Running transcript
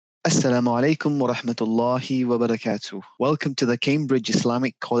Assalamu alaikum wa rahmatullahi wa barakatuh. Welcome to the Cambridge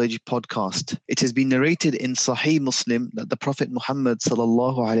Islamic College podcast. It has been narrated in Sahih Muslim that the Prophet Muhammad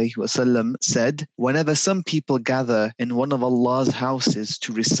sallallahu alaihi wasallam said, whenever some people gather in one of Allah's houses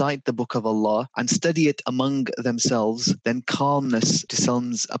to recite the book of Allah and study it among themselves, then calmness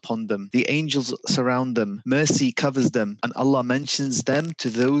descends upon them. The angels surround them, mercy covers them, and Allah mentions them to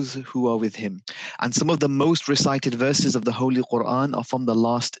those who are with Him. And some of the most recited verses of the Holy Quran are from the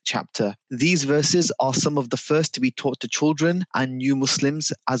last chapter. These verses are some of the first to be taught to children and new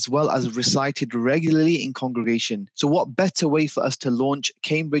Muslims, as well as recited regularly in congregation. So what better way for us to launch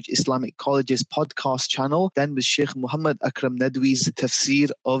Cambridge Islamic College's podcast channel than with Sheikh Muhammad Akram Nadwi's Tafsir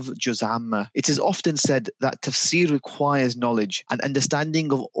of Juz Amma. It is often said that tafsir requires knowledge and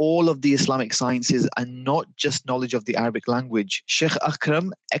understanding of all of the Islamic sciences and not just knowledge of the Arabic language. Sheikh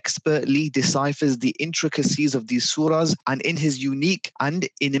Akram expertly deciphers the intricacies of these surahs and in his unique and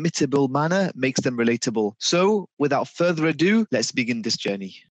inimitable manner makes them relatable. So, without further ado, let's begin this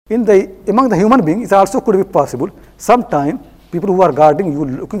journey. Among the human beings, it also could be possible. Sometimes people who are guarding you,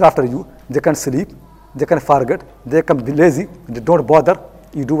 looking after you, they can sleep, they can forget, they can be lazy, they don't bother.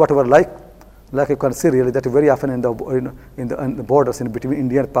 You do whatever like you can see really that very often in the borders in between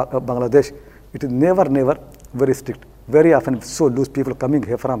India and Bangladesh, it is never very strict. Very often so loose people coming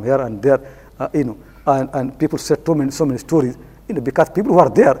here from here and there, and people say so many stories. Because people who are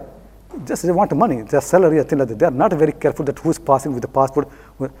there, just they want money, their salary, and things like that. They are not very careful that who is passing with the passport.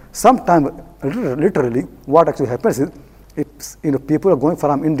 Sometimes, literally, what actually happens is, people are going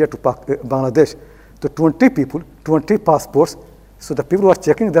from India to Bangladesh, the 20 people, 20 passports. So the people who are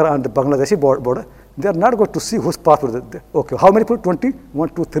checking there on the Bangladeshi border, they are not going to see whose passport. Okay, how many people? 20? 1,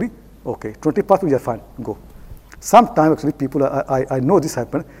 2, 3. Okay, 20 passports, you are fine. Go. Sometimes actually people, I know this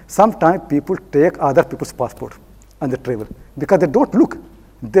happens. Sometimes people take other people's passport and they travel because they don't look.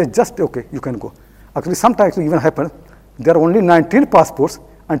 They just, okay, you can go. Actually, sometimes it even happens, there are only 19 passports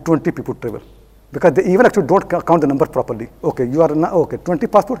and 20 people travel because they even actually don't count the number properly. Okay, you are now, okay, 20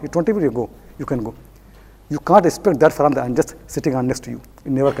 passports, 20 people, you go, you can go. You can't expect that from the, and just sitting on next to you.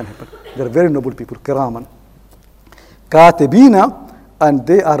 It never can happen. They are very noble people, kiraman. Katibina, and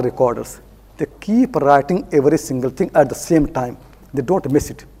they are recorders. They keep writing every single thing at the same time. They don't miss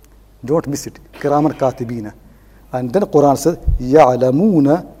it. Don't miss it. Kiraman katibina. And then the Quran says,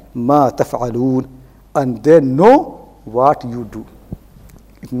 يَعْلَمُونَ مَا تَفْعَلُونَ, and they know what you do.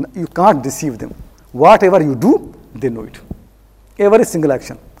 You can't deceive them. Whatever you do, they know it. Every single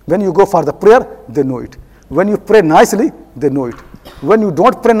action. When you go for the prayer, they know it. When you pray nicely, they know it. When you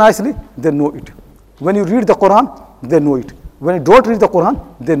don't pray nicely, they know it. When you read the Quran, they know it. When you don't read the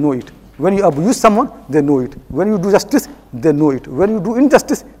Quran, they know it. When you abuse someone, they know it. When you do justice, they know it. When you do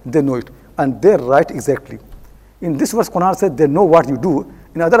injustice, they know it. And they write exactly. In this verse, Quran said they know what you do.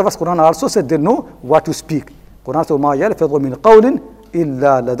 In other verse, Quran also said they know what you speak. Quran said, مَا يَلْفِظُ مِنْ قَوْلٍ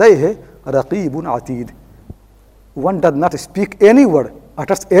إِلَّا لَدَيْهِ رَقِيبٌ عَتِيدٌ. One does not speak any word,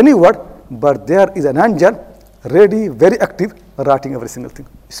 utters any word, but there is an angel ready, very active, writing every single thing.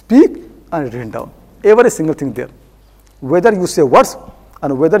 Speak and written down. Every single thing there. Whether you say words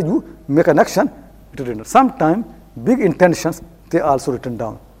and whether you make an action, it is written. Sometimes big intentions, they are also written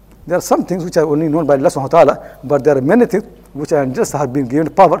down. There are some things which are only known by Allah subhanahu wa ta'ala, but there are many things which angels have been given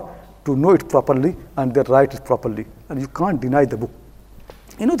power to know it properly and they write it properly. And you can't deny the book.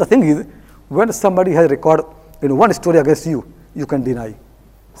 The thing is, when somebody has recorded one story against you, you can deny.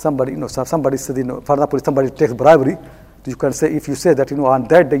 Somebody, somebody said, for example, if somebody takes bribery, you can say, if you say that, on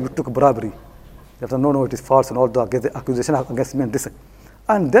that day you took bribery, that no, it is false and all the accusation against me and this.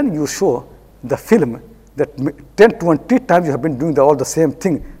 And then you show the film that 10, 20 times you have been doing all the same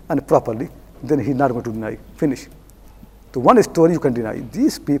thing and properly, then he's not going to deny. Finish. So one story you can deny.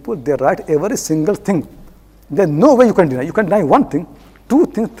 These people, they write every single thing. There's no way you can deny. You can deny one thing, two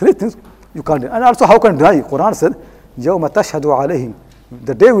things, three things, you can't deny. And also how can deny? Quran said, يَوْمَ تَشْهَدُ عَلَيْهِمْ.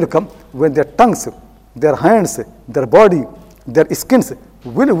 The day will come when their tongues, their hands, their body, their skins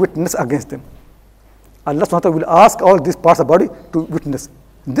will witness against them. Allah subhanahu wa ta'ala will ask all these parts of the body to witness.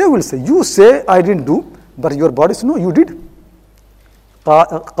 They will say, you say I didn't do, but your body says, no, you did.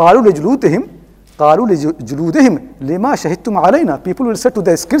 قالوا لجلودهم لما شهدتم علينا. People will say to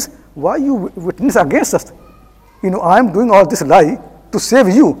their skins, why you witness against us? I am doing all this lie to save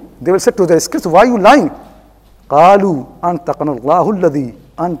you. They will say to their skins, why are you lying? قالوا أنطقنا الله الذي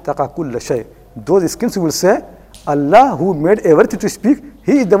أنطق كل شيء. Those skins will say, Allah who made everything to speak,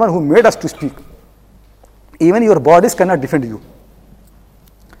 He is the one who made us to speak. Even your bodies cannot defend you.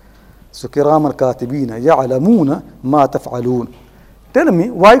 So كراما كاتبين يعلمون ما تفعلون. Tell me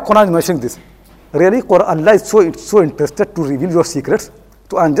why Quran is mentioning this. Really, Allah is so interested to reveal your secrets,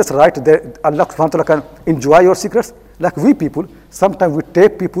 and just write that Allah subhanahu wa ta'ala can enjoy your secrets. Like we people, sometimes we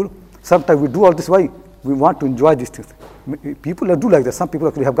tape people, sometimes we do all this. Why? We want to enjoy these things. People do like that. Some people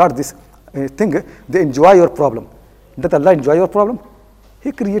actually have got this thing, they enjoy your problem. Does Allah enjoy your problem?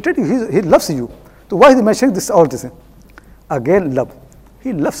 He created you, He loves you. So why is He mentioning this, all this? Again, love.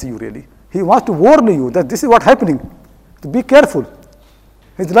 He loves you really. He wants to warn you that this is what's happening. To be careful.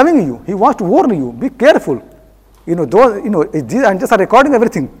 He's loving you. He wants to warn you. Be careful. I'm just recording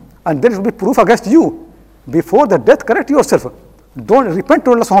everything, and there will be proof against you. Before the death, correct yourself. Don't repent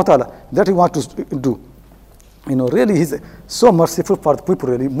to Allah subhanahu wa ta'ala that you want to do. Really, He's so merciful for the people,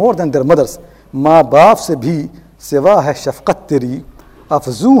 really, more than their mothers. माँ बाप से भी सिवा है शफ़क़त तेरी,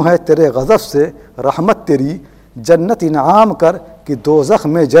 अफ़ज़ू है तेरे ग़ज़ब से रहमत तेरी, जन्नत इनाम कर कि दोज़ख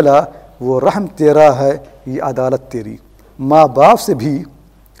में जला, वो रहम तेरा है ये अदालत तेरी. माँ बाप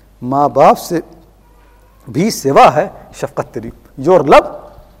से भी सिवा है शफ़क़त तेरी. Your love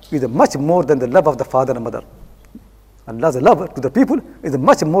is much more than the love of the father and mother. Allah's love to the people is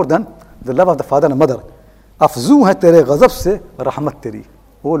much more than the love of the father and mother. अफ़ज़ू है तेरे ग़ज़ब से रहमत तेरी.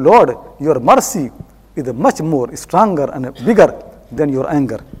 Oh Lord, your mercy is much more stronger and bigger than your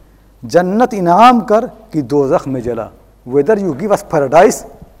anger. जन्नत इनाम कर कि दोज़ख में जला. Whether you give us paradise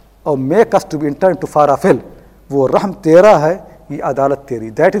or make us to be entered into fire of hell, वो रहम तेरा है ये अदालत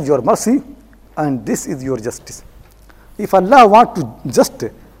तेरी. That is your mercy and this is your justice. If Allah wants to just,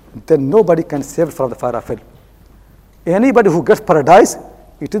 then nobody can save from the fire of hell. Anybody who gets paradise,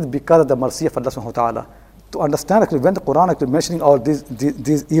 it is because of the mercy of Allah subhanahu wa ta'ala. To understand actually when the Quran actually mentioning all these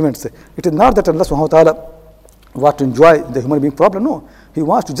events, it is not that Allah subhanahu wa ta'ala wants to enjoy the human being problem. No, He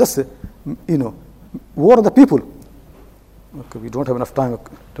wants to just warn the people. Okay, we don't have enough time.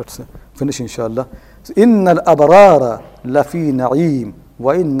 Let's finish inshallah. So, إِنَّ الْأَبْرَارَ لَفِي نَعِيمٍ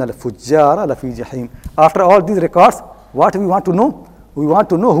وَإِنَّ الْفُجَّارَ لَفِي جَحِيمٍ. After all these records, what we want to know? We want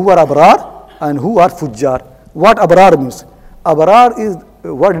to know who are abrar and who are fujjar. What abrar means? Abrar is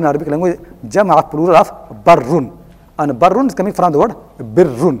a word in Arabic language, jama' plural of barrun. And barrun is coming from the word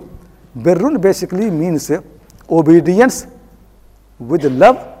birrun. Birrun basically means obedience with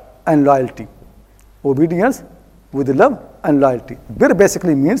love and loyalty. Obedience with love and loyalty. Bir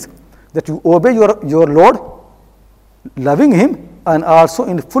basically means that you obey your Lord, loving Him and also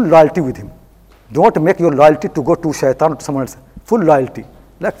in full loyalty with Him. Don't make your loyalty to go to shaitan or to someone else. Full loyalty.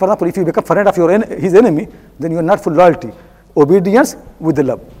 Like for example, if you become friend of his enemy, then you are not full loyalty. Obedience with the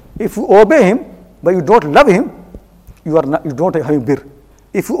love. If you obey him but you don't love him, you don't have bir.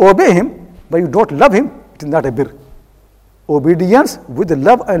 If you obey him but you don't love him, it is not a bir. Obedience with the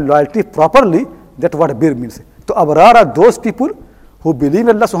love and loyalty properly, that's what a bir means. So abrar are those people who believe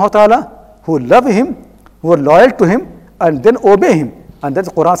in Allah subhanahu wa ta'ala, who love him, who are loyal to him, and then obey him. And then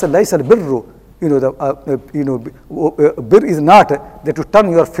the Quran says, "Laysa al-birru." Bir is not that you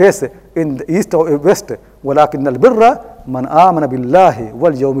turn your face in the east or west. وَلَكِنَّ الْبِرَّ مَنْ آمَنَ بِاللَّهِ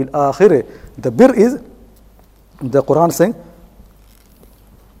وَالْيَوْمِ الْآخِرِ. The bir is, the Quran saying,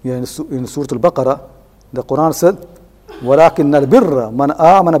 in Surah Al-Baqarah, the Quran said, وَلَكِنَّ الْبِرَّ مَنْ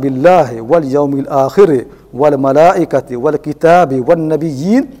آمَنَ بِاللَّهِ وَالْيَوْمِ الْآخِرِ وَالْمَلَائِكَةِ وَالْكِتَابِ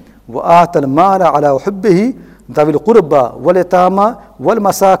وَالنَّبِيِّينَ وَآتَى الْمَالَ عَلَى حُبِّهِ ذَوِي الْقُرْبَى وَالْيَتَامَى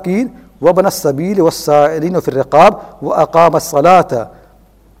وَالْمَسَاكِينِ وَابْنَ السَّبِيلِ وَالسَّائِلِينَ فِي الرِّقَابِ وَأَقَامَ الصَّلَاةَ.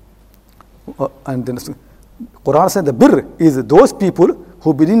 And then Quran says the bir is those people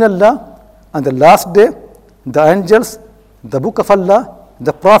who believe in Allah and the last day, the angels, the book of Allah,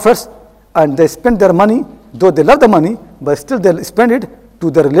 the prophets, and they spend their money, though they love the money, but still they spend it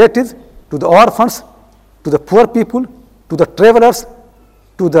to the relatives, to the orphans, to the poor people, to the travelers,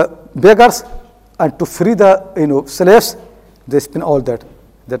 to the beggars, and to free the slaves. They spend all that.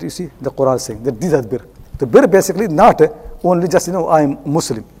 That you see the Quran saying that these are bir. The bir basically not only just I am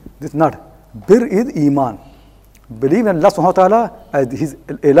Muslim. This is not. Bir is iman. Believe in Allah subhanahu wa ta'ala as His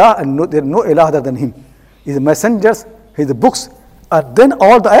ilah, and there is no ilah other than Him. His messengers, His books, and then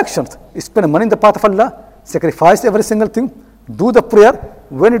all the actions. Spend money in the path of Allah, sacrifice every single thing, do the prayer.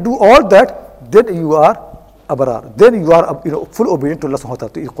 When you do all that, then you are abrar. Then you are full obedient to Allah subhanahu wa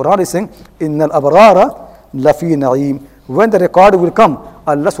ta'ala. The Quran is saying, "Innal abrara lafi na'im." When the record will come,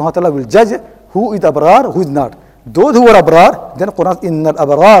 Allah subhanahu wa ta'ala will judge who is abrar, who is not. Those who are abrar, then Quran, "Innal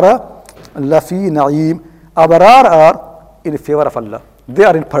abrara lafi na'im." Abrar are in favor of Allah. They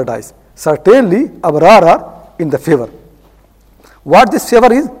are in paradise. Certainly, abrar are in the favor. What this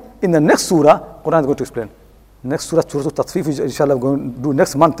favor is, in the next surah, Quran is going to explain. Next surah, Surah Takwir Infitar, inshallah, we are going to do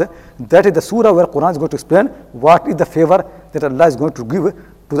next month. That is the surah where Quran is going to explain what is the favor that Allah is going to give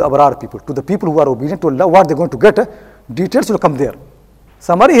to the abrar people, to the people who are obedient to Allah, what they are going to get. Details will come there.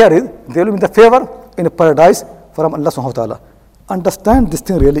 Summary here is, they will be in the favor in paradise from Allah subhanahu wa ta'ala. understand this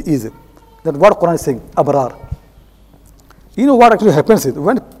thing really easy. That what Quran is saying, abrar. You know what actually happens is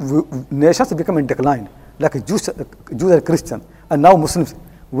when nations become in decline, like Jews and Christians, and now Muslims,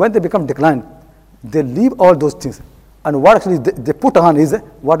 when they become declined, they leave all those things. And what actually they put on is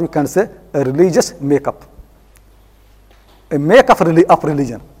what we can say a religious makeup. A makeup of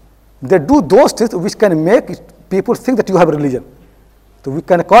religion. They do those things which can make people think that you have a religion. So we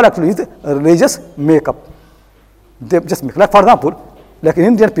can call actually is a religious makeup. They just make, like for example, like in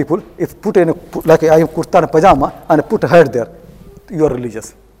Indian people, if put in like I have kurta and pajama and put a head there, you are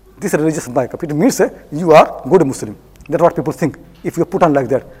religious. This is religious makeup. It means you are good Muslim. That's what people think. If you put on like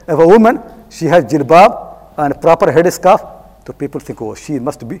that, if a woman she has jilbab and proper headscarf, so people think, oh, she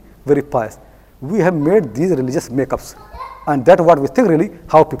must be very pious. We have made these religious makeups, and that's what we think really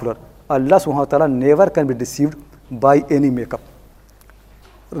how people are. Allah subhanahu wa ta'ala never can be deceived by any makeup.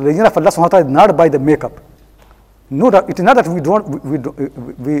 Religion of Allah subhanahu wa ta'ala is not by the makeup. No, it is not that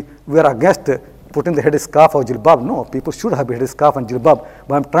we are against putting the headscarf or jilbab. No, people should have a headscarf and jilbab.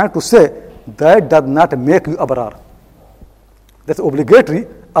 But I'm trying to say that does not make you abrar. That's obligatory.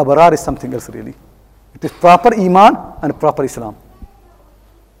 Abrar is something else really. It is proper iman and proper Islam.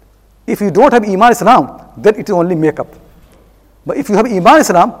 If you don't have iman Islam, then it is only makeup. But if you have iman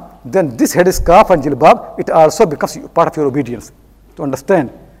Islam, then this headscarf and jilbab, it also becomes part of your obedience. To understand,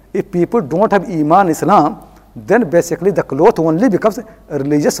 if people don't have iman Islam, then basically the cloth only becomes a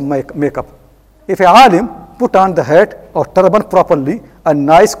religious makeup. If a alim put on the hat or turban properly, a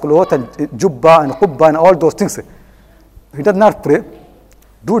nice cloth and jubba and qubba and all those things, he does not pray,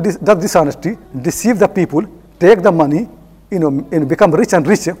 does dishonesty, deceive the people, take the money, and become rich and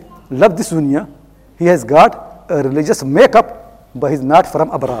rich, love this dunya, he has got a religious makeup, but he is not from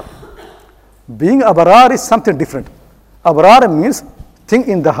abrar. Being abrar is something different. Abrar means think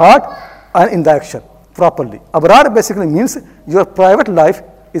in the heart and in the action properly. Abrar basically means your private life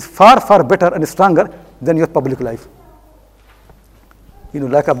is far, far better and stronger than your public life.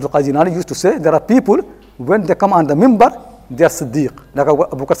 Like Abdul Qadir Jilani used to say, there are people, when they come on the mimbar, they are Siddiq, like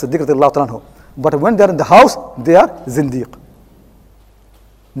Abu Bakr Siddiq radiallahu anhu. But when they are in the house, they are Zindiq.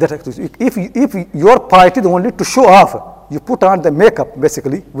 If your piety is only to show off, you put on the makeup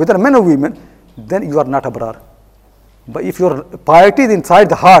basically, whether men or women, then you are not abrar. But if your piety is inside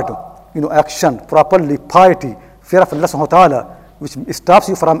the heart, action, properly piety, fear of Allah subhanahu wa ta'ala, which stops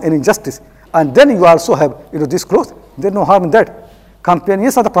you from any injustice, and then you also have this clothes, there's no harm in that.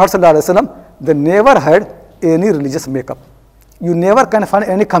 Companions of the Prophet sallallahu alaihi wasallam, they never had any religious makeup. You never can find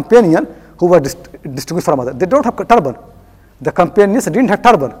any companion who was distinguished from others. They don't have turban. The companions didn't have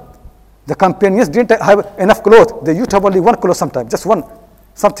turban. The companions didn't have enough clothes. They used to have only one cloth sometimes, just one,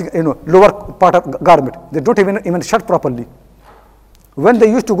 something, lower part of garment. They don't even shirt properly. When they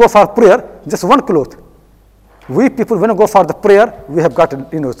used to go for prayer, just one cloth. We people, when we go for the prayer, we have got,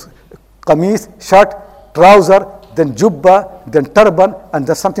 kameez, shirt, trouser, then jubba, then turban, and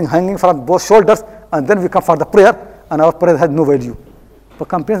then something hanging from both shoulders, and then we come for the prayer, and our prayer has no value. For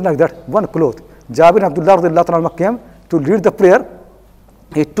companions like that, one cloth. Jabir bin Abdullah radiallahu anhu came to lead the prayer.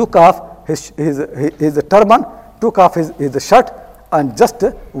 He took off his turban, took off his shirt, and just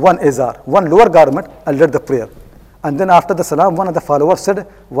one izar, one lower garment, and led the prayer. And then after the salam, one of the followers said,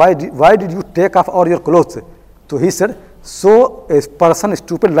 why did you take off all your clothes? So he said, so a person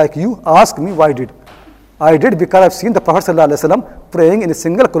stupid like you ask me why did. I did because I've seen the Prophet ﷺ praying in a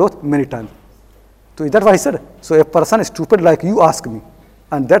single cloth many times. So that's why he said, so a person stupid like you ask me.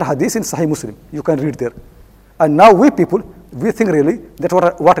 And that hadith in Sahih Muslim, you can read there. And now we people, we think really that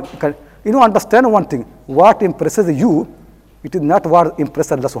what can, understand one thing, what impresses you, it is not what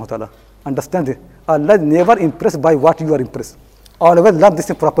impresses Allah subhanahu wa ta'ala. Understand it. Allah is never impressed by what you are impressed. Always learn this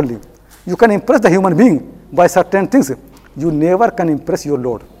thing properly. You can impress the human being by certain things. You never can impress your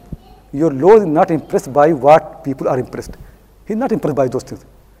Lord. Your Lord is not impressed by what people are impressed. He is not impressed by those things.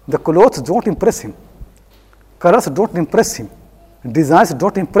 The clothes don't impress him. Colors don't impress him. Designs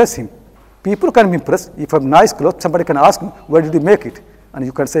don't impress him. People can be impressed. If you have nice clothes, somebody can ask him, where did you make it? And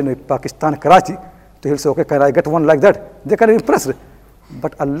you can say, no, Pakistan, Karachi. So he'll say, okay, can I get one like that? They can be impressed.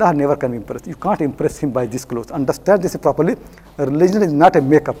 But Allah never can be impressed. You can't impress him by these clothes. Understand this properly. A religion is not a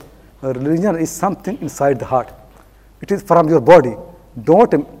makeup. A religion is something inside the heart. It is from your body.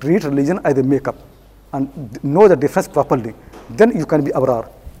 Don't treat religion as a makeup. And know the difference properly. Then you can be abrar.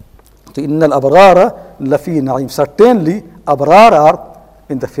 So, innal abrara lafi na'im. Certainly, abrar are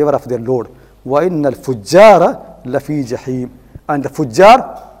in the favor of their Lord. Wa innal fujjara lafi jahim. And the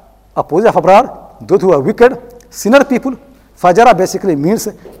fujjar, opposite of abrar, those who are wicked, sinner people. Fajara basically means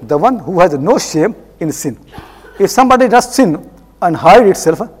the one who has no shame in sin. If somebody does sin and hide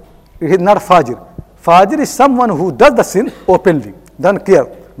itself, it is not fajir. Fajir is someone who does the sin openly, doesn't care,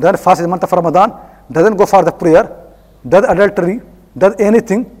 doesn't fast in the month of Ramadan, doesn't go for the prayer, does adultery, does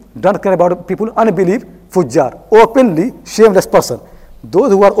anything, doesn't care about people, unbelief, fujjar, openly shameless person.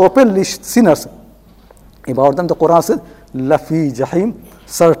 Those who are openly sinners, about them the Quran says, Lafi Jahim,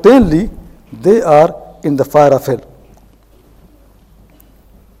 certainly they are in the fire of hell.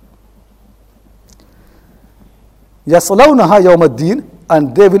 Yaslawnaha yawm ad-din,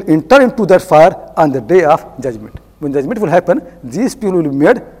 and they will enter into that fire on the day of judgment. When judgment will happen, these people will be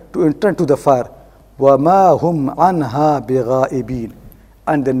made to enter into the fire. وَمَا هُمْ عَنْهَا بِغَائِبِينَ,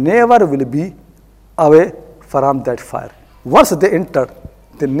 and they never will be away from that fire. Once they enter,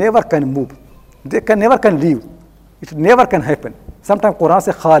 they never can move. They never can leave. It never can happen. Sometimes Quran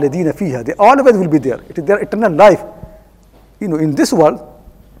says خَالِدِينَ فِيهَا, they always will be there. It is their eternal life. In this world,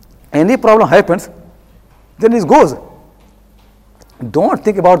 any problem happens, then it goes. Don't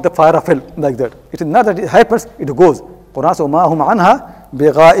think about the fire of hell like that. It is not that it happens, it goes. Quran says, وَمَا هُمْ عَنْهَا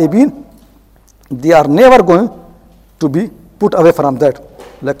بِغَائِبِينَ, they are never going to be put away from that.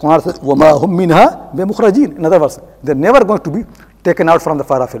 Like Quran says, وَمَا هُمْ مِنْهَا بِمُخْرَجِينَ. In other words, they are never going to be taken out from the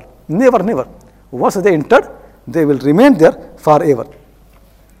fire of hell. Never, never. Once they enter, they will remain there forever.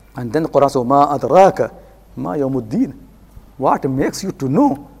 And then the Quran says, مَا أَدْرَاكَ مَا يَوْمُ الدِّينَ, what makes you to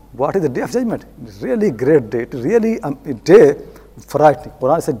know what is the day of judgment? It's really a great day. It's really a day frightening.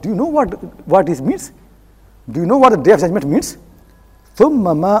 Quran said, do you know what this means? Do you know what the day of judgment means? ثُمَّ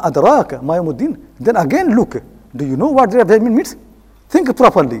مَا أَدْرَاكَ مَا يَوْمُ الدِّينَ. Then again look, do you know what the day of judgment means? Think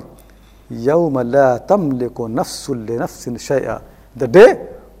properly. يَوْمَ لَا تَمْلِكُ نَفْسٌ لِنَفْسٍ شَيْئًا, the day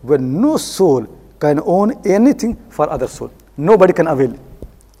when no soul can own anything for other soul. Nobody can avail.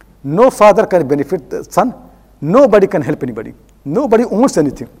 No father can benefit the son. Nobody can help anybody. Nobody owns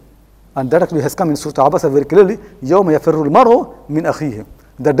anything. And that actually has come in Surah Abasa very clearly. يَوْمَ يَفِرُّ الْمَرْءُ مِنْ أَخِيهِ,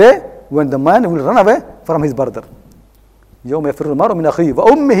 the day when the man will run away from his brother. يَوْمَ يَفِرُّ الْمَرْءُ مِنْ أَخِيهِ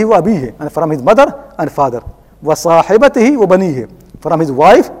وَأُمِّهِ وَأَبِيهِ, and from his mother and father. وَصَاحِبَتِهِ وَبَنِيهِ, from his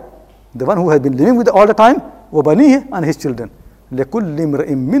wife, the one who has been living with all the time, وَبَنِيهِ, and his children. لِكُلِّ امْرِئٍ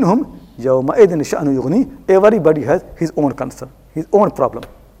مِّنْهُمْ يَوْمَئِذٍ شَأْنٌ يُغْنِيهِ. Everybody has his own concern, his own problem,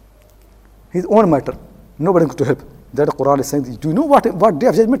 his own matter. Nobody going to help. That the Quran is saying, do you know what day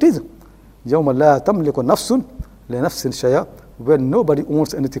of judgment is? يَوْمَ لَا تَمْلِكُ نَفْسٌ لِنَفْسٍ شَيْئًا, when nobody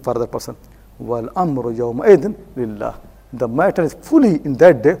owns anything for other person. وَالْأَمْرُ يَوْمَئِذٍ لِلَّهِ, the matter is fully in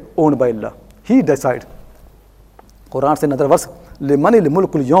that day owned by Allah. He decides. Quran says in another verse, لِمَنِ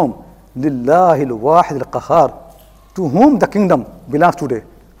الْمُلْكُ الْيَوْمِ لِلَّهِ الْوَاحِدِ الْقَهَّارِ, to whom the kingdom belongs today?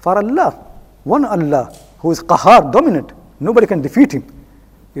 For Allah, one Allah, who is qahar, dominant. Nobody can defeat him.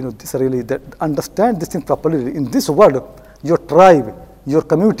 This really, that understand this thing properly. In this world, your tribe, your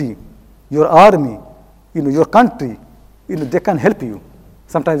community, your army, your country, they can help you.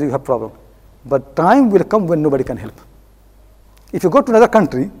 Sometimes you have problem, but time will come when nobody can help. If you go to another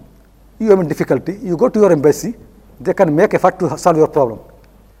country, you have a difficulty, you go to your embassy, they can make effort to solve your problem.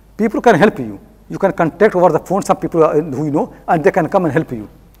 People can help you. You can contact over the phone some people who you know, and they can come and help you.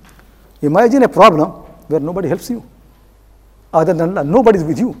 Imagine a problem where nobody helps you. Other than Allah, nobody is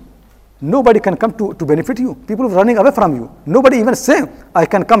with you. Nobody can come to benefit you. People are running away from you. Nobody even say, I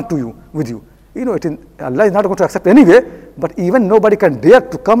can come to you, with you. Allah is not going to accept anyway, but even nobody can dare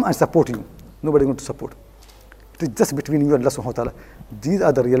to come and support you. Nobody is going to support. It is just between you and Allah subhanahu wa ta'ala. These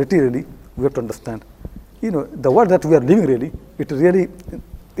are the reality really we have to understand. The world that we are living really, it really,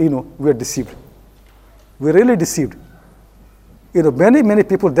 we are deceived. We are really deceived. Many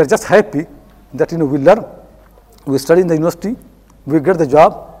people, they're just happy that, we learn, we study in the university, we get the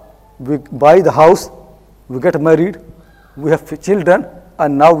job, we buy the house, we get married, we have children,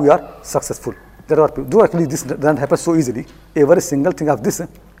 and now we are successful. There are people, though actually this doesn't happen so easily. Every single thing of this,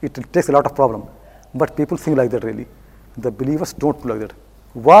 it takes a lot of problem. But people think like that really. The believers don't do like that.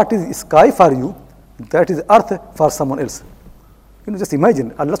 What is sky for you, that is earth for someone else. Just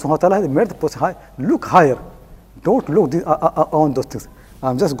imagine, Allah subhanahu wa ta'ala has made the person high. Look higher. Don't look on those things.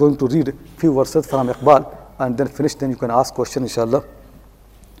 I'm just going to read a few verses from Iqbal and then finish, then you can ask question inshallah.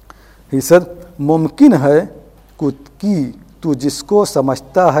 He said, मुमकिन है कि तू जिसको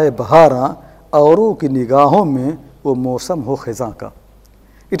समझता है बहारा औरों की निगाहों में वो मौसम हो खिज़ां का.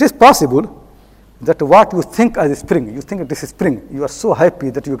 It is possible that what you think as spring, you think this is spring, you are so happy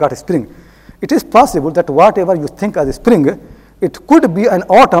that you got a spring. It is possible that whatever you think as spring, it could be an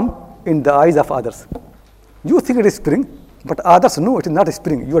autumn in the eyes of others. You think it is spring, but others know it is not a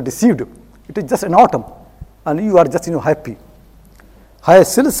spring. You are deceived. It is just an autumn, and you are just happy. है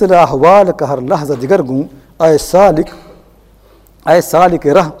सिलसिला अहवाल का हर लहज़ा जिगर गूँ ऐ सालिक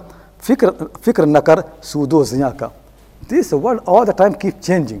रह फिक्र न कर सूदो ज़िया का. This world all the time keep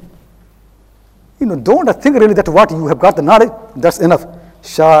changing. don't think really that what you have got the knowledge, that's enough.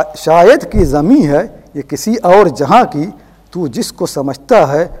 शायद की ज़मीं है ये किसी और जहाँ की, तू जिसको समझता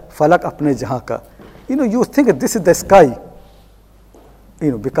है फलक अपने जहाँ का. You think this is the sky,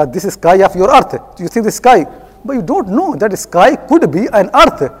 because this is sky of your earth. You think the sky, but you don't know that the sky could be an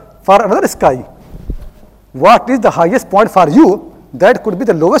earth for another sky. What is the highest point for you, that could be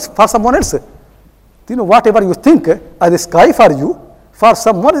the lowest for someone else. Whatever you think as a sky for you, for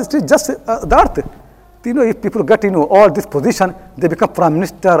someone it is just the earth. If people get all this position, they become prime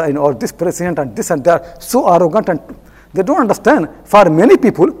minister or this president and this and that, so arrogant, and they don't understand. For many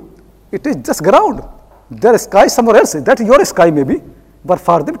people, it is just ground. There is sky somewhere else. That is your sky maybe, but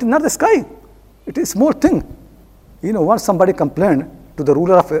for them it is not the sky. It is a small thing. Once somebody complained to the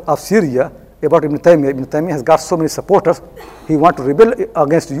ruler of Syria about Ibn Taymiyyah. Ibn Taymiyyah has got so many supporters, he wants to rebel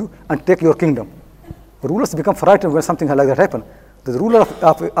against you and take your kingdom. The rulers become frightened when something like that happens. The ruler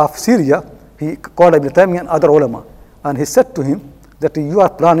of Syria, he called Ibn Taymiyyah and other ulama, and he said to him that you are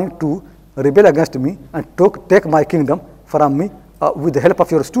planning to rebel against me and take my kingdom from me with the help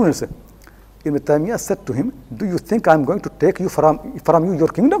of your students. Ibn Taymiyyah said to him, do you think I am going to take you from you your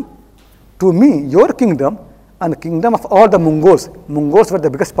kingdom? To me, your kingdom and the kingdom of all the Mongols were the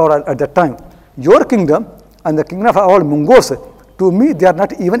biggest power at that time. Your kingdom and the kingdom of all Mongols, to me, they are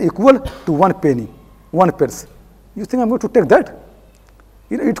not even equal to 1 penny, 1 pence. You think I'm going to take that?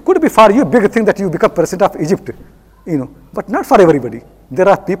 It could be for you a big thing that you become president of Egypt, but not for everybody. There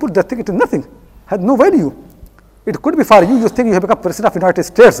are people that think it is nothing, has no value. It could be for you, you think you have become president of the United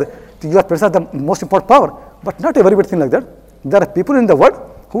States, you are president of the most important power, but not everybody think like that. There are people in the world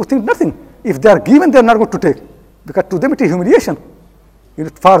who think nothing. If they are given, they are not going to take, because to them it is humiliation.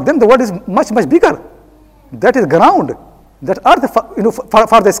 For them, the world is much, much bigger. That is ground, that earth,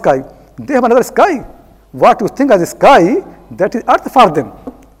 for the sky. They have another sky. What you think as a sky, that is earth for them.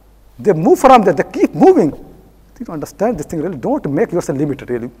 They move from there, they keep moving. You don't understand this thing really. Don't make yourself limited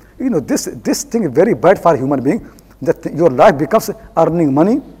really. This thing is very bad for a human being, that your life becomes earning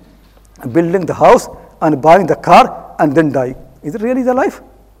money, building the house and buying the car and then die. Is it really the life?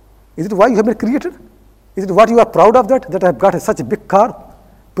 Is it why you have been created? Is it what you are proud of, that I have got such a big car,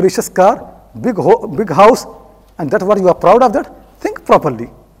 precious car, big house, and that's what you are proud of that? Think properly.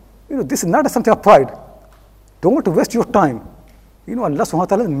 This is not something of pride. Don't waste your time. Allah subhanahu wa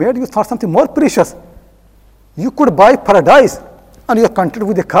ta'ala made you for something more precious. You could buy paradise and you are content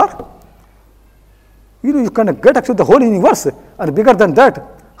with a car. You can get actually the whole universe, and bigger than that.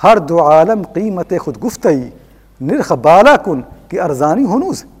 Har do alam qeemate khud guftai nirkh bala kun ki arzani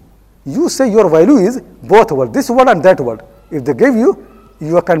hunuz. You say your value is both world, this world and that world. If they give you,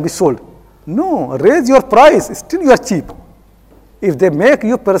 you can be sold. No, raise your price, still you are cheap. If they make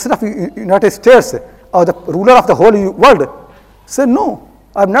you president of United States or the ruler of the whole world, say no,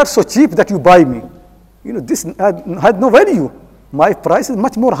 I'm not so cheap that you buy me. This had no value. My price is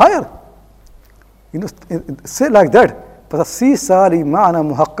much more higher. Say like that. فَتَسِي سَالِ مَعْنَا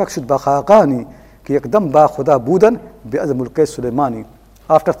مُحَقَّقْ شُدْ بَخَاقَانِ كِ يَقْدَمْ بَا خُدَى بُودًا بِأَزْمُ الْكَيْ سُلَيْمَانِ.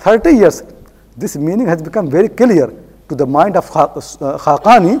 After 30 years, this meaning has become very clear to the mind of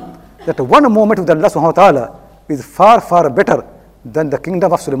Khaqani, that one moment with Allah subhanahu wa ta'ala is far, far better than the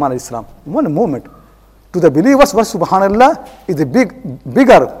kingdom of Sulaiman alayhi salam. One moment. To the believers, one subhanallah is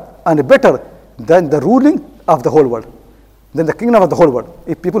bigger and better than the ruling of the whole world, than the kingdom of the whole world.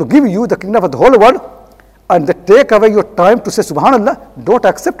 If people give you the kingdom of the whole world and they take away your time to say subhanallah, don't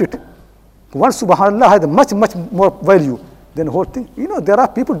accept it. One subhanallah has much, much more value than the whole thing. There are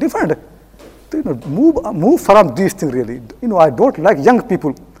people different. Move from these things really. I don't like young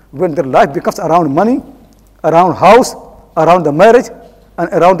people when their life becomes around money, around house, around the marriage, and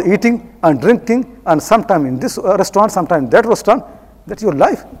around the eating and drinking, and sometime in this restaurant, sometime in that restaurant. That's your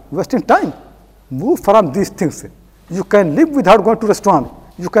life, wasting time. Move from these things. You can live without going to restaurant.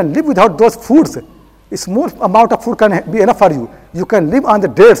 You can live without those foods. A small amount of food can be enough for you. You can live on the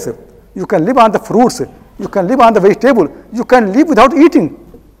dates. You can live on the fruits. You can live on the vegetable. You can live without eating.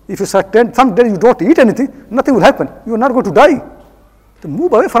 If you certain someday you don't eat anything, nothing will happen. You are not going to die. To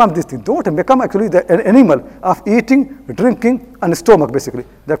move away from this thing. Don't become actually an animal of eating, drinking, and stomach basically.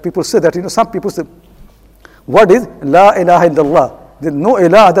 That people say that, some people say, what is La ilaha illallah? There is no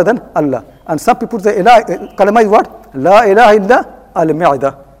ilah other than Allah. And some people say, kalima is what? La ilaha illa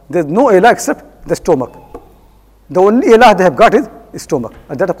al-mi'dah. There is no ilah except the stomach. The only ilah they have got is stomach.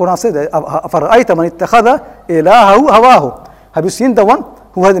 And that the Quran says, أَفَرَأَيْتَ مَنِ اتَّخَذَ إِلَهَهُ هَوَاهُ. Have you seen the one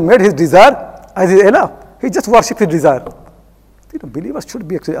who has made his desire as his ilah? He just worships his desire. Believers should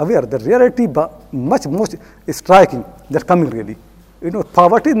be actually aware. The reality much more striking. They're coming really.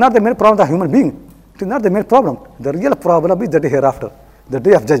 Poverty is not the main problem of the human being. It is not the main problem. The real problem is the day hereafter. the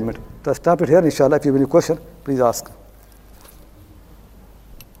day of judgment. So I stop it here, inshallah. If you have any question, please ask.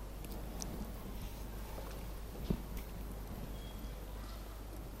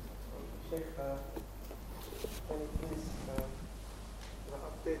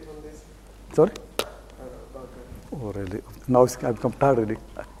 Sorry? Oh, really? Now I've become tired, really.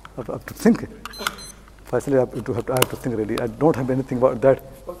 I have to think. Finally, I have to think, really. I don't have anything about that.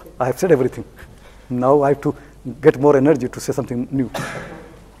 Okay. I have said everything. Now I have to get more energy to say something new.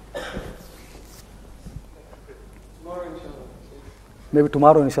 Tomorrow, inshallah. Maybe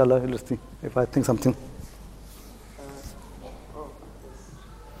tomorrow, inshallah, let's see if I think something.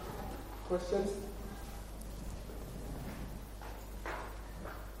 Questions?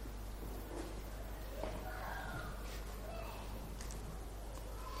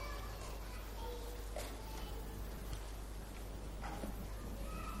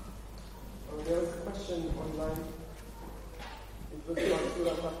 There was a question online. It was about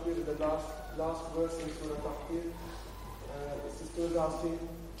Surah Takwir, the last verse in Surah Takwir. The sister was asking,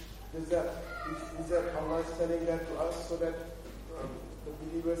 is that Allah is telling that to us so that the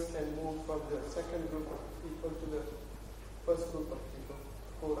believers can move from the second group of people to the first group of people,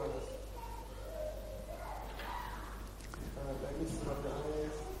 forerunners? Like this, from the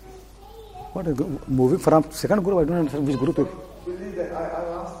ayahs. What is moving from second group? I don't understand which group. Believe that I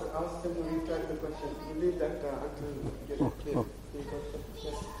asked him to retract the question. Believe that until you get it clear. oh. The question.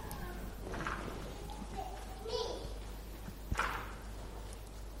 Yes.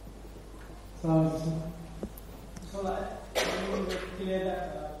 So I clear that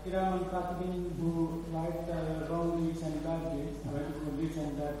Kiram and Katibin who write wrong deeds and bad deeds, right deeds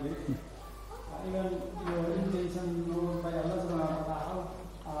and bad deeds, even your intention known by Allah subhanahu wa ta'ala,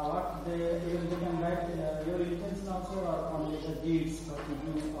 what they can write your intention also or only the deeds what you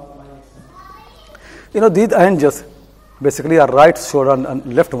do or by accident. These angels basically are right shoulder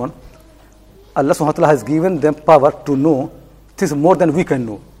and left one. Allah subhanahu wa ta'ala has given them power to know things more than we can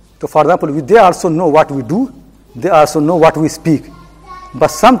know. So for example, they also know what we do, they also know what we speak. But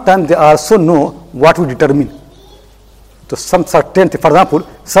sometimes they also know what we determine. So some certainty, for example,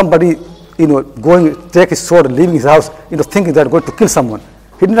 somebody going take his sword, leaving his house, thinking they are going to kill someone.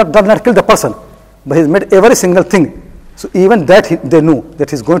 He does not kill the person, but he's made every single thing. So even that they know that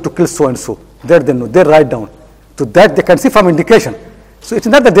he's going to kill so and so. That they know, they write down. So that they can see from indication. So it's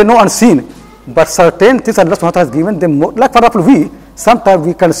not that they know unseen, but certain things Allah subhanahu wa ta'ala has given them more. Like for example, sometimes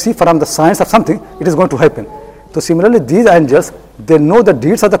we can see from the signs of something, it is going to happen. So similarly, these angels, they know the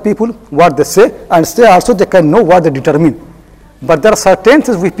deeds of the people, what they say, and also they can know what they determine. But there are certain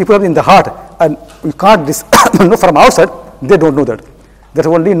things which people have in the heart, and we can't know from outside, they don't know that. That is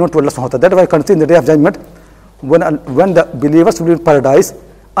only known to Allah subhanahu wa ta'ala. That is why you can see in the day of judgment, when the believers will be in paradise,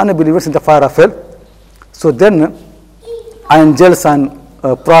 unbelievers in the fire of hell. So then angels and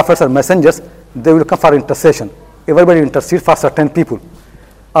prophets and messengers, they will come for intercession. Everybody intercedes for certain people.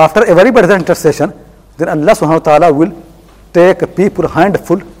 After everybody does intercession, then Allah subhanahu wa ta'ala will take a people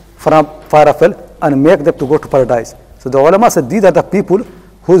handful from fire of hell and make them to go to paradise. So the ulama said these are the people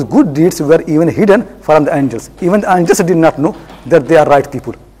whose good deeds were even hidden from the angels. Even the angels did not know that they are right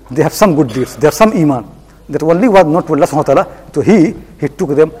people. They have some good deeds, they have some iman. That only was not to Allah subhanahu wa ta'ala, so he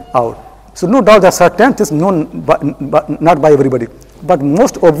took them out. So no doubt there are certain things known not by everybody. But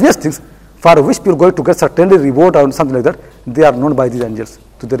most obvious things for which people are going to get certainly reward or something like that, they are known by these angels.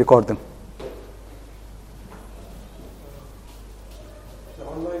 So they record them. The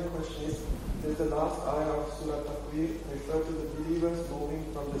online question is, does the last ayah of Surah Takwir refer to the believers moving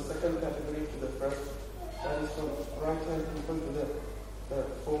from the second category to the first, that is from right-hand people to the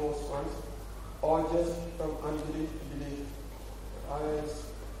foremost ones, or just from unbelief to belief? The ayah is,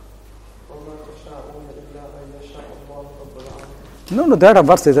 وَمَا تَشَاءُونَ إِلَّا أَن يَشَاءَ اللَّهُ رَبُّ الْعَالَمِينَ. No, that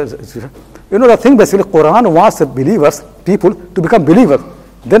verse is, the thing basically, Quran wants believers, people to become believers.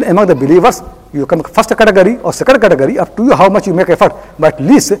 Then among the believers, you come first category or second category, up to you how much you make effort, but at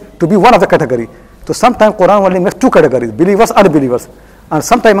least to be one of the category. So sometimes Quran only makes two categories, believers and unbelievers. And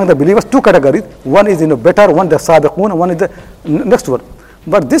sometimes among the believers, two categories, one is better, one the sabiqun, one is the next one.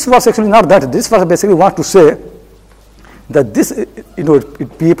 But this was actually not that. This was basically want to say that this,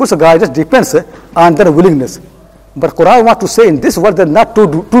 people's guidance depends on their willingness. But Quran wants to say in this world, they're not two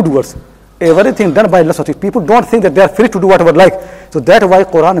doers. Everything done by Allah. People don't think that they are free to do whatever like. So that's why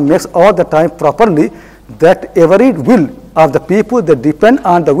Quran makes all the time properly that every will of the people, they depend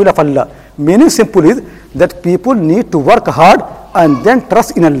on the will of Allah. Meaning simple is that people need to work hard and then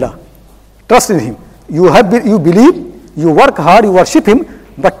trust in Allah. Trust in Him. You believe, you work hard, you worship Him,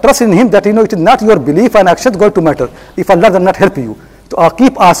 but trust in Him that it is not your belief and actions going to matter if Allah does not help you. So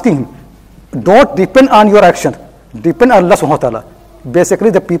keep asking Him. Don't depend on your action. Depend on Allah subhanahu wa ta'ala. Basically,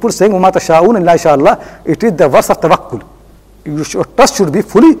 the people saying "Umma tasha'un illa inshallah," it is the verse of tawakkul. Your trust should be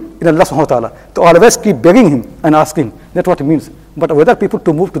fully in Allah subhanahu wa ta'ala. To always keep begging Him and asking. That's what it means. But whether people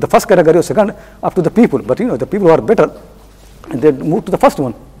to move to the first category or second, up to the people. But the people who are better, they move to the first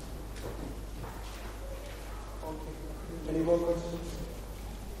one. Any more questions?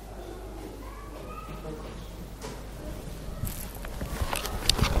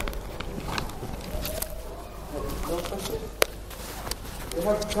 No questions? We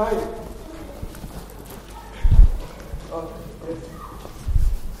have time. Oh, yes.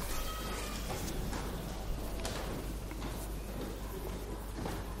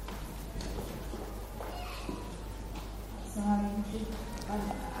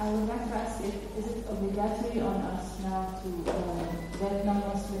 I would like to ask is it obligatory on us now to let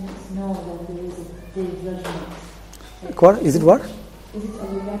non-Muslims know that there is a day of judgment? What? Is it what? Is it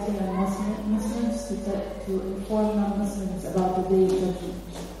obligatory on Muslims to inform non-Muslims about the day of judgment?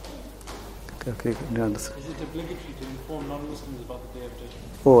 Okay, I understand. Is it obligatory to inform non-Muslims about the day of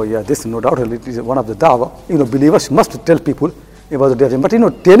judgment? Oh yeah, this no doubt it is one of the da'wah. Believers must tell people about the day of judgment.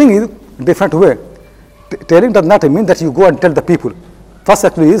 But telling is a different way. Telling does not mean that you go and tell the people. First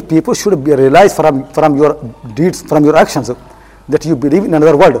actually is people should realize from your deeds, from your actions, that you believe in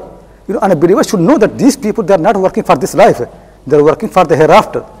another world. And a believer should know that these people, they are not working for this life. They are working for the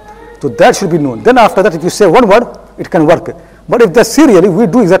hereafter. So that should be known. Then after that, if you say one word, it can work. But if they seriously, we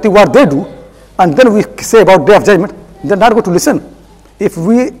do exactly what they do, and then we say about day of judgment, they are not going to listen. If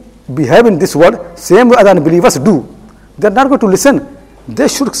we behave in this world, same way as unbelievers do, they are not going to listen. They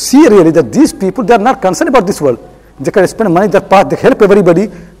should see really that these people, they are not concerned about this world. They can spend money, their part, they help everybody,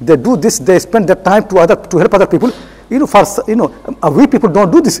 they do this, they spend their time to help other people. We people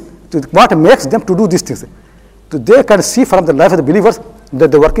don't do this. What makes them to do these things? So they can see from the life of the believers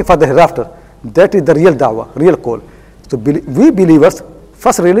that they are working for the hereafter. That is the real da'wah, real call. So we believers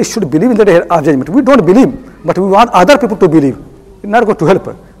first really should believe in the day of judgment. We don't believe, but we want other people to believe. It's not going to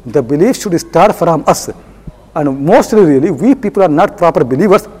help. The belief should start from us. And mostly really, we people are not proper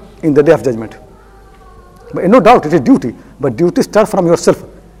believers in the day of judgment. But no doubt it is duty, but duty starts from yourself.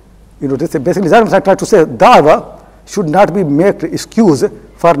 This is basically what I try to say. Da'wah should not be made excuse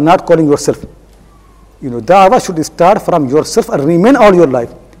for not calling yourself. Da'wah should start from yourself and remain all your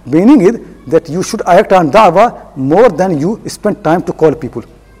life. Meaning is that you should act on da'wah more than you spend time to call people.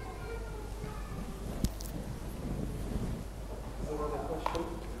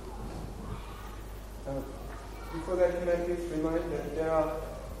 Before that, can I please remind that there are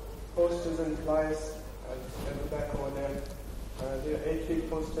posters and flyers at the back over there. There are 8-feet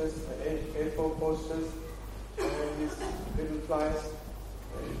posters, 8A4 posters, and these little flyers.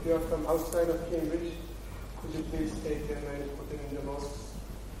 If you are from outside of Cambridge, could you please take them and put them in the mosques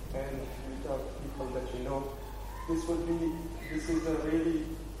and reach out to people that you know? This is a really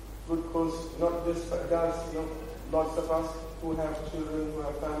good cause, not just for adults, lots of us who have children, who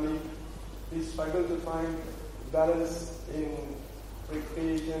have family. We struggle to find balance in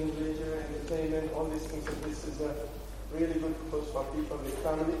recreation, leisure, entertainment, all these things. And this is a really good cause for people with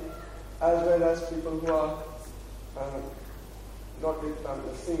family, as well as people who are not with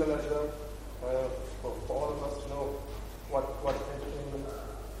family, single as well. For all of us to know what entertainment,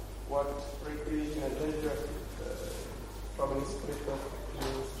 what recreation and leisure from an spiritual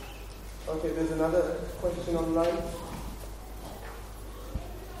view. Okay, there's another question online.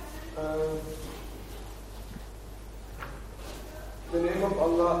 The name of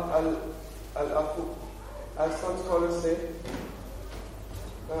Allah, Al-Afu, as some scholars say,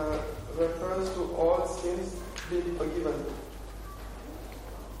 refers to all sins being forgiven.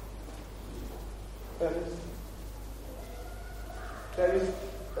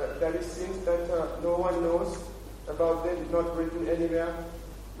 That is sins that no one knows about them, not written anywhere.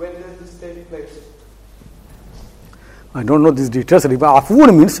 When does this take place? I don't know these details.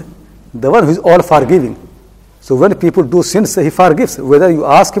 Afu means the one who is all forgiving. So when people do sins, he forgives. Whether you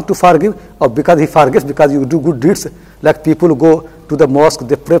ask him to forgive or because he forgives, because you do good deeds, like people go to the mosque,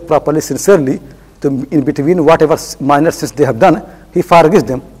 they pray properly, sincerely, in between whatever minor sins they have done, he forgives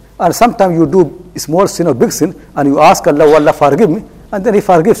them. And sometimes you do small sin or big sin, and you ask Allah, oh Allah, forgive me, and then he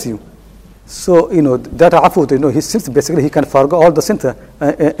forgives you. So, that afu, his sins, basically he can forgive all the sins,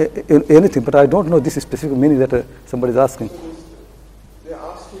 anything, but I don't know this specific meaning that somebody is asking. They're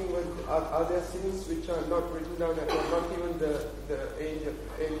asking, are there sins which are not written down and not even the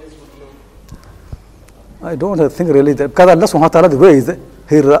angels would know? I don't think really that, because Allah subhanahu wa ta'ala, the way is,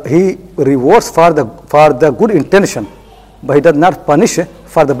 he rewards for the good intention, but he does not punish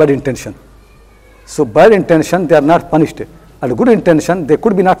for the bad intention. So bad intention, they are not punished. And good intention, they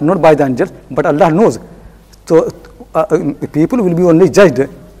could be not known by the angels, but Allah knows. So people will be only judged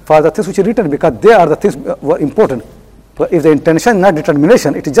for the things which are written, because they are the things were important. But if the intention, not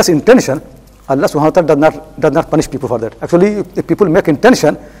determination, it is just intention, Allah subhanahu wa ta'ala does not punish people for that. Actually, if people make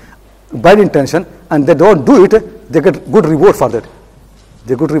intention, bad intention, and they don't do it, they get good reward for that.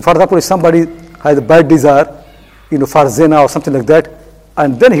 They good reward. For example, if somebody has a bad desire, for zina or something like that,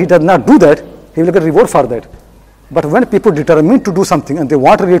 and then he does not do that, he will get reward for that. But when people determine to do something and they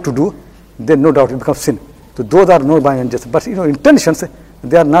want really to do, then no doubt it becomes sin. So those are known by angels. But intentions,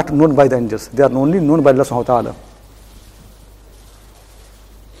 they are not known by the angels. They are only known by Allah subhanahu wa ta'ala.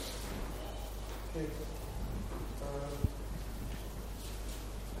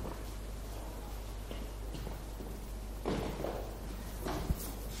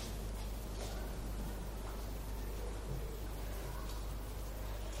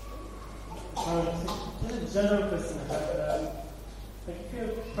 Just a general question. Like if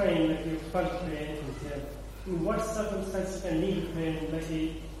you're praying, like you can't pray anything, in what circumstances can you pray? Like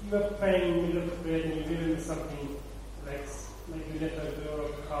you are praying in the middle of the prayer and you're doing something like you let a door of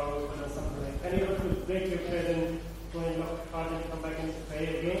cow open or something like that. Can you have to break your prayer and go and lock the card and come back and pray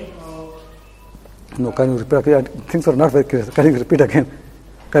again? Or No, can you repeat? Things are not very clear. Can you repeat again?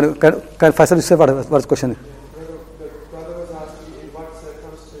 Can Faisal, you say what was the question? The brother was asking in what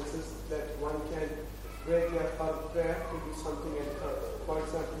circumstances that one can break their prayer to do something and for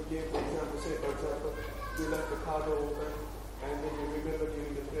example, he gave the example, for example, you left the car door open and then you remember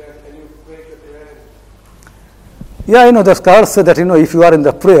during the prayer, can you break the prayer? Yeah, the scholars say that, if you are in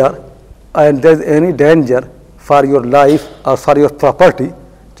the prayer and there is any danger for your life or for your property,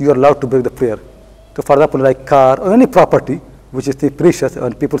 you are allowed to break the prayer. So, for example, like car or any property which is precious,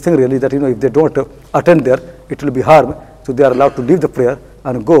 and people think really that, if they don't attend there, it will be harm. So, they are allowed to leave the prayer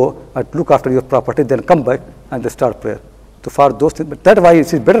and go and look after your property, then come back and they start prayer. So, for those things, but that's why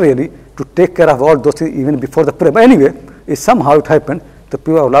it is better really to take care of all those things even before the prayer. But anyway, if somehow it happened, the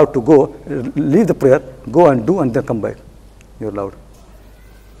people are allowed to go, leave the prayer, go and do, and then come back. You are allowed.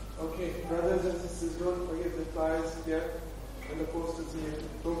 Okay, brothers and sisters, don't forget the flyers here and the posters here.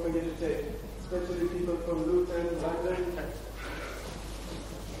 Don't forget to take, especially people from Luton, London.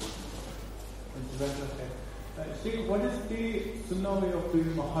 Sheikh, what is the sunnah way of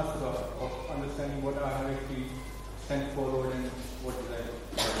doing muhasabah, of understanding what I have actually sent forward and what is that?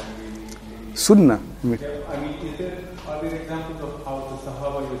 Sunnah. Are there examples of how the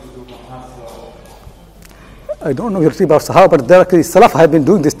Sahaba used to do muhasabah? I don't know exactly about Sahaba, but there actually Salaf have been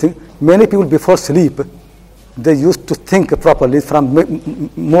doing this thing. Many people before sleep, they used to think properly from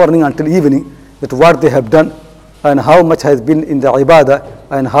morning until evening that what they have done and how much has been in the ibadah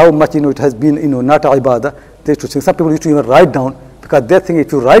and how much it has been not ibadah. They used to think. Some people used to even write down, because they think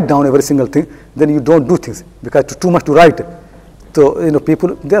if you write down every single thing, then you don't do things because it's too much to write. So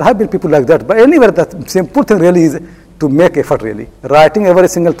people, there have been people like that. But anyway, the simple thing really is to make effort really. Writing every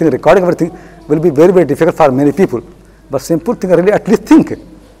single thing, recording everything will be very, very difficult for many people. But simple thing really, at least think.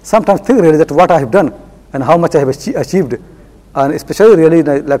 Sometimes think really that what I have done and how much I have achieved, and especially really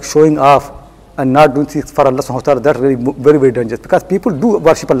like showing off and not doing things for Allah subhanahu wa ta'ala, that's really very, very dangerous, because people do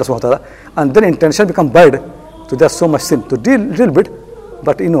worship Allah subhanahu wa ta'ala and then intention become bad, so there's so much sin. So deal little bit,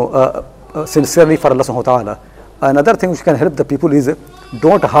 but sincerely for Allah subhanahu wa ta'ala. Another thing which can help the people is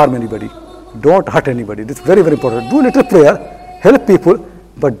don't harm anybody, don't hurt anybody. This is very, very important. Do little prayer, help people,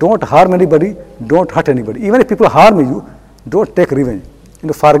 but don't harm anybody, don't hurt anybody. Even if people harm you, don't take revenge.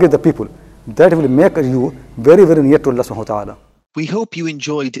 Forgive the people. That will make you very, very near to Allah subhanahu wa ta'ala. We hope you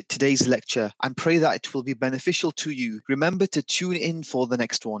enjoyed today's lecture and pray that it will be beneficial to you. Remember to tune in for the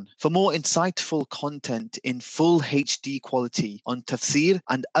next one. For more insightful content in full HD quality on tafsir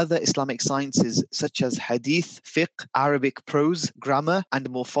and other Islamic sciences such as hadith, fiqh, Arabic prose, grammar and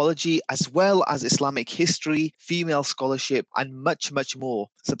morphology, as well as Islamic history, female scholarship and much, much more,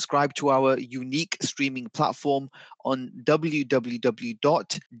 subscribe to our unique streaming platform on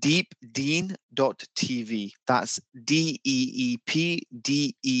www.deepdeen.tv. That's DEEPDEEN.tv.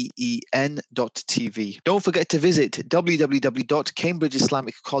 Don't forget to visit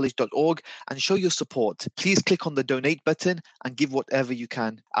www.cambridgeislamicccollege.org and show your support. Please click on the donate button and give whatever you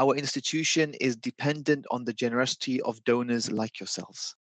can. Our institution is dependent on the generosity of donors like yourselves.